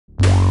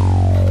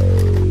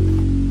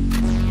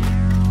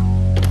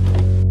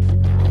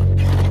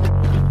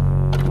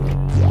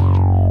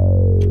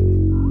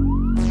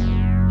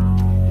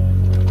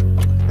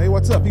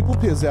people,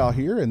 pizowell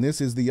here, and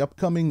this is the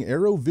upcoming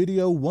Arrow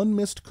Video One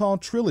Missed Call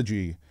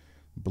Trilogy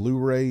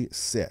Blu-ray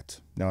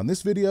set. Now in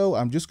this video,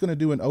 I'm just going to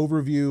do an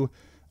overview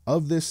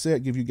of this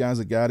set, give you guys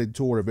a guided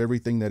tour of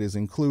everything that is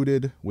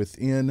included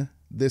within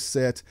this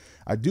set.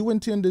 I do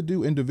intend to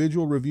do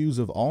individual reviews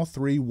of all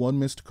three One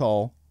Missed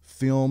Call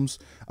films.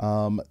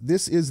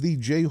 This is the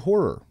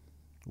J-horror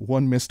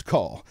One Missed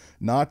Call,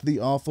 not the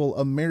awful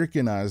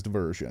Americanized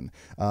version.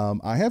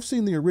 I have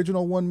seen the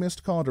original One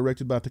Missed Call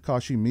directed by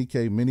Takashi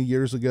Miike many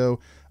years ago.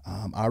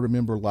 I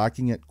remember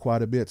liking it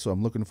quite a bit, so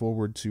I'm looking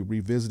forward to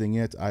revisiting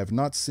it. I have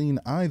not seen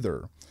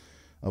either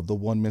of the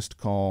One Missed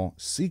Call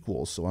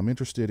sequels, so I'm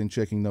interested in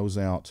checking those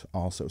out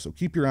also. So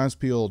keep your eyes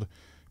peeled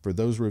for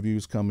those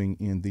reviews coming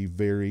in the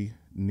very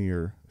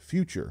near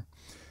future.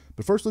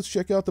 But first, let's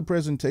check out the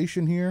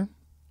presentation here.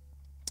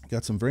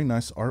 Got some very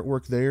nice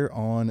artwork there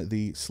on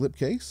the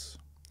slipcase.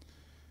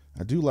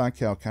 I do like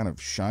how kind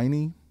of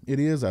shiny it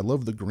is. I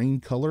love the green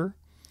color.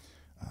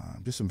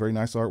 Just some very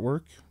nice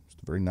artwork.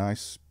 Just a very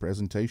nice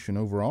presentation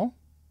overall.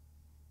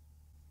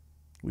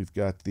 We've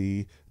got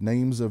the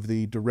names of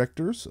the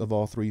directors of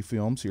all three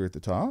films here at the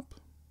top.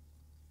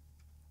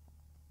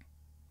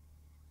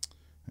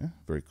 Yeah,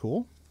 very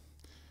cool.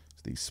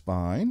 It's the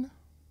spine.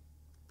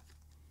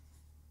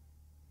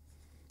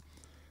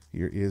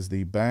 Here is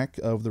the back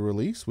of the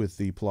release with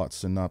the plot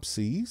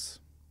synopses.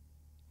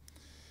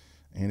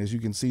 And as you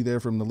can see there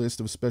from the list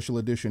of special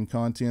edition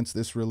contents,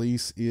 this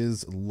release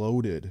is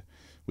loaded.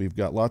 We've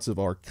got lots of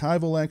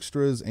archival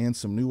extras and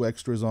some new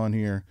extras on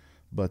here,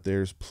 but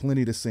there's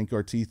plenty to sink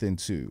our teeth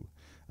into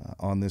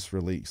on this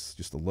release.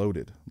 Just a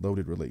loaded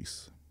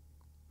release.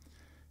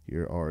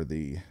 Here are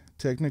the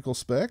technical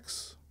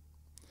specs.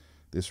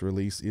 This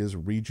release is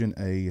Region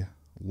A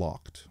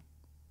locked.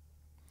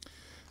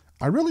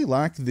 I really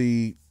like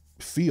the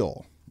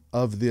feel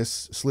of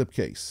this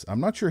slipcase. I'm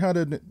not sure how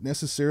to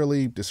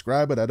necessarily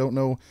describe it. I don't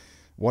know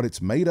what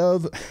it's made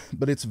of,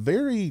 but it's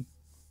very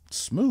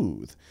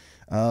smooth.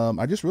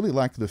 I just really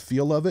like the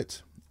feel of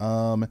it.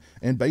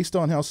 And based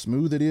on how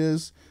smooth it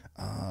is,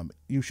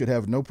 you should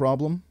have no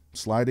problem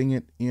sliding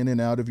it in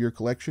and out of your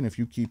collection. If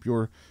you keep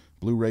your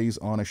Blu-rays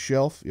on a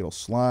shelf, it'll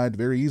slide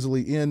very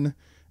easily in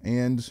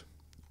and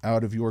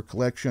out of your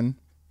collection.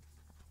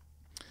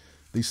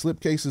 The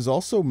slipcase is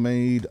also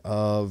made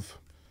of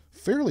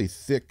fairly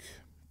thick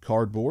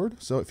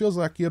cardboard, so it feels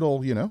like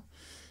it'll,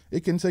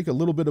 it can take a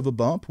little bit of a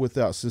bump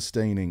without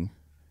sustaining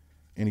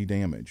any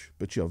damage.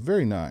 But yeah,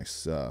 very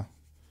nice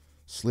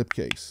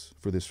slipcase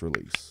for this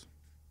release.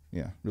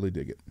 Yeah, really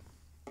dig it.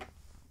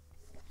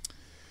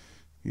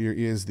 Here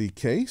is the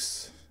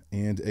case,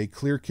 and a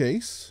clear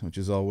case, which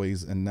is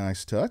always a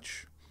nice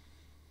touch.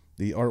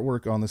 The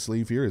artwork on the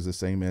sleeve here is the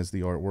same as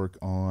the artwork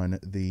on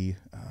the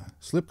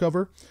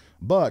slipcover,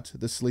 but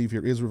the sleeve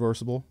here is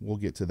reversible. We'll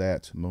get to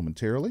that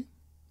momentarily.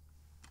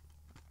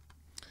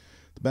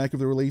 The back of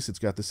the release, it's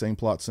got the same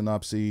plot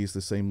synopses,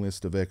 the same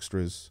list of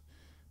extras,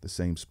 the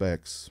same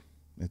specs,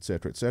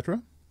 etc.,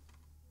 etc.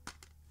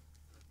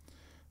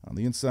 On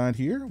the inside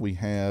here, we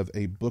have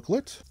a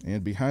booklet,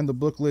 and behind the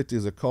booklet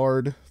is a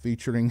card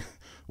featuring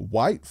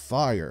White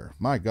Fire.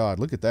 My God,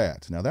 look at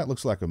that. Now that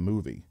looks like a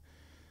movie.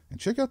 And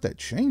check out that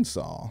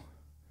chainsaw.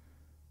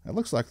 That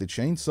looks like the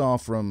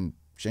chainsaw from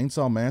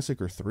Chainsaw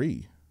Massacre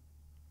 3.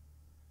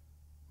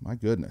 My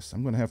goodness,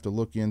 I'm going to have to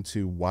look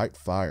into White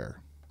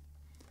Fire.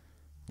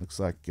 Looks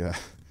like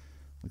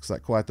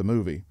quite the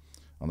movie.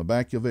 On the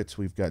back of it,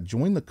 we've got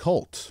Join the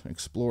Cult,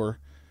 explore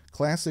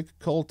classic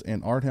cult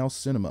and art house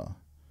cinema.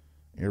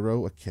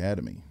 Arrow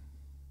Academy.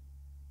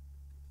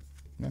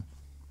 Yeah.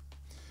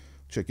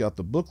 Check out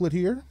the booklet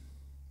here.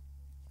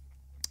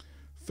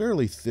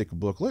 Fairly thick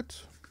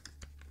booklet.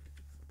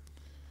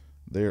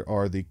 There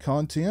are the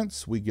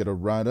contents. We get a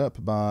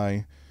write-up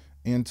by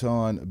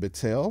Anton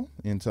Bettel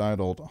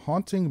entitled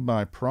Haunting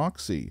by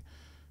Proxy,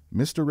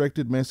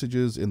 Misdirected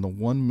Messages in the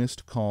One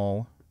Missed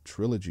Call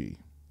Trilogy.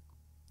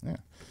 Yeah.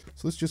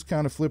 So let's just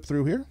kind of flip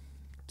through here,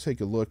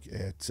 take a look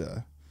at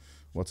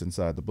what's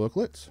inside the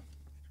booklet.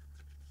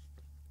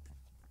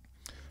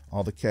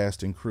 All the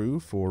cast and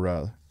crew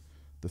for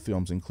the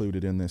films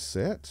included in this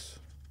set.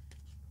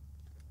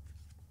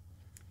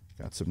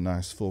 Got some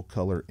nice full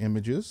color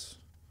images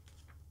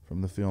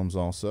from the films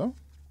also.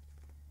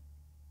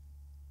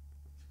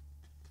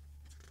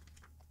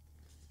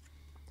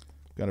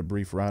 Got a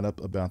brief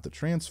write-up about the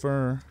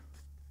transfer,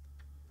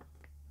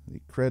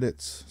 the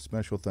credits,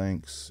 special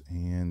thanks,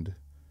 and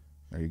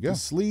there you go. The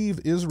sleeve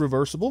is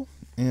reversible,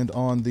 and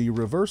on the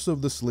reverse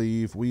of the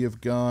sleeve, we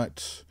have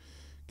got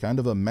kind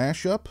of a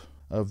mashup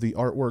of the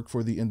artwork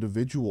for the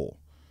individual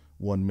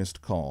One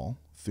Missed Call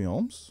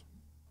films.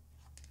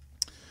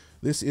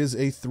 This is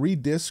a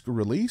 3-disc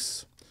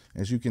release.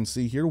 As you can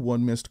see here,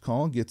 One Missed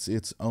Call gets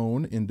its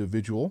own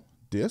individual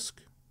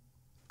disc,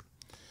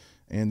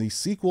 and the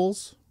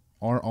sequels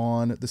are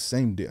on the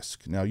same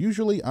disc. Now,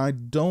 usually I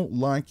don't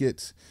like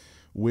it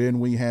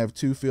when we have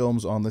two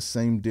films on the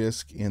same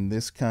disc in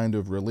this kind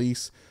of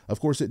release.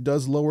 Of course, it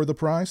does lower the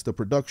price, the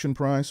production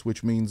price,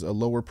 which means a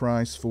lower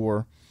price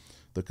for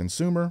the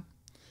consumer.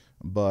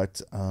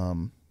 But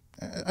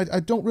I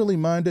don't really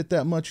mind it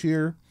that much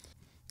here.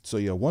 So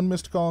yeah, One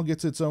Missed Call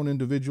gets its own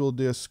individual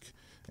disc,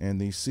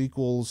 and the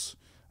sequels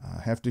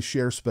have to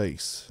share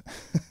space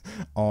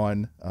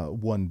on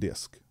one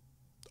disc.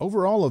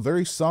 Overall, a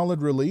very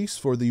solid release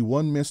for the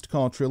One Missed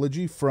Call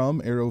trilogy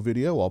from Arrow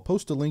Video. I'll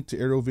post a link to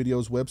Arrow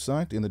Video's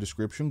website in the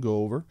description. Go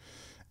over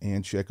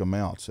and check them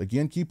out.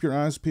 Again, keep your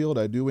eyes peeled.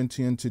 I do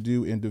intend to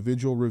do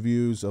individual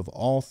reviews of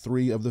all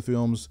 3 of the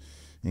films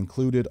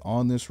included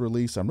on this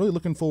release. I'm really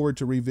looking forward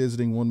to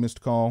revisiting One Missed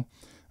Call.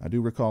 I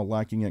do recall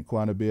liking it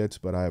quite a bit,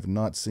 but I have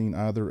not seen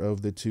either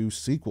of the 2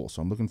 sequels,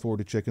 so I'm looking forward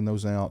to checking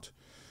those out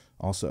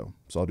also.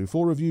 So I'll do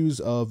full reviews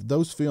of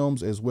those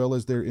films as well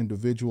as their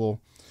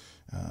individual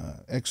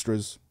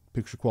extras,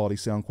 picture quality,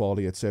 sound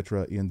quality,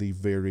 etc. in the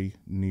very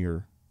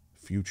near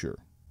future.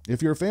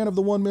 If you're a fan of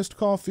the One Missed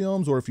Call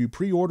films, or if you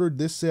pre-ordered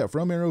this set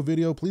from Arrow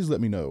Video, please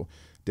let me know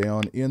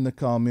down in the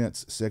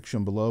comments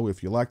section below.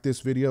 If you like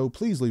this video,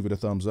 please leave it a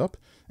thumbs up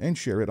and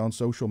share it on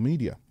social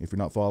media. If you're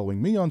not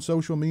following me on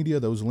social media,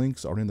 those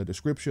links are in the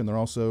description. They're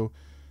also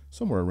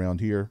somewhere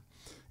around here.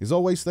 As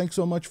always, thanks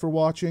so much for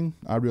watching.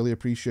 I really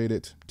appreciate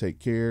it. Take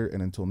care,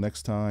 and until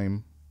next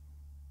time,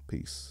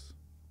 peace.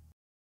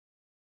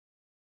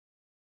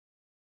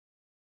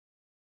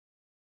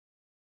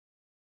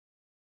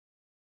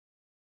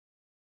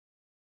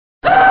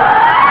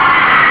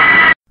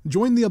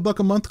 Join the $1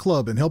 a month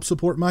club and help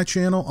support my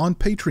channel on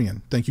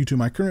Patreon. Thank you to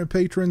my current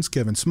patrons,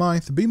 Kevin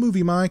Smythe,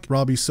 B-Movie Mike,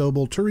 Robbie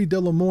Sobel, Turi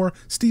Delamore,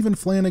 Stephen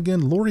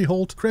Flanagan, Lori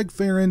Holt, Craig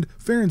Farrand,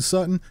 Farron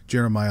Sutton,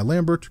 Jeremiah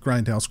Lambert,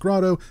 Grindhouse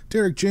Grotto,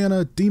 Derek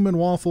Jana, Demon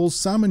Waffles,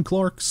 Simon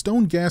Clark,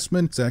 Stone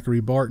Gassman,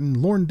 Zachary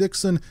Barton, Lauren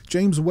Dixon,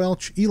 James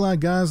Welch, Eli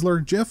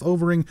Geisler, Jeff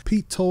Overing,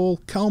 Pete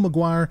Toll, Kyle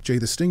McGuire, Jay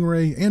the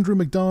Stingray, Andrew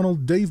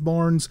McDonald, Dave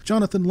Barnes,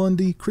 Jonathan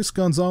Lundy, Chris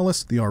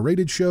Gonzalez, The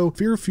R-Rated Show,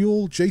 Fear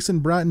Fuel, Jason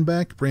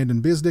Breitenbach,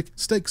 Brandon Bisdick,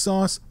 Steak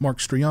Sauce, Mark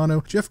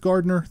Striano, Jeff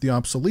Gardner, The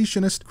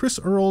Obsoletionist, Chris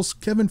Earls,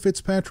 Kevin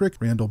Fitzpatrick,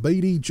 Randall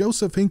Beatty,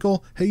 Joseph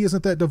Hinkle, Hey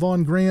Isn't That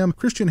Devon Graham,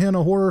 Christian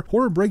Hannah Horror,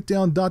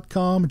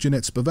 HorrorBreakdown.com,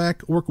 Jeanette Spivak,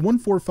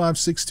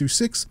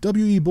 Orc145626,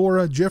 W.E.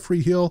 Bora,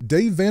 Jeffrey Hill,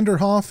 Dave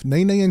Vanderhoff,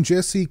 Nene and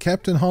Jesse,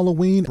 Captain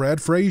Halloween,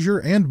 Brad Frazier,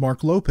 and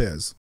Mark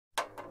Lopez.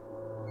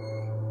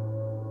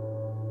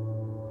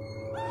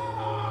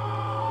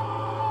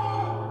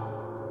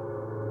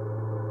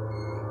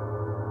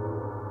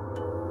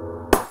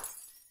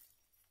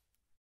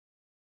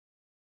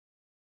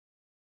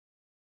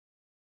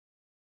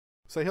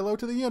 Say hello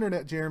to the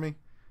internet, Jeremy.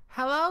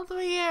 Hello to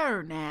the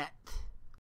internet.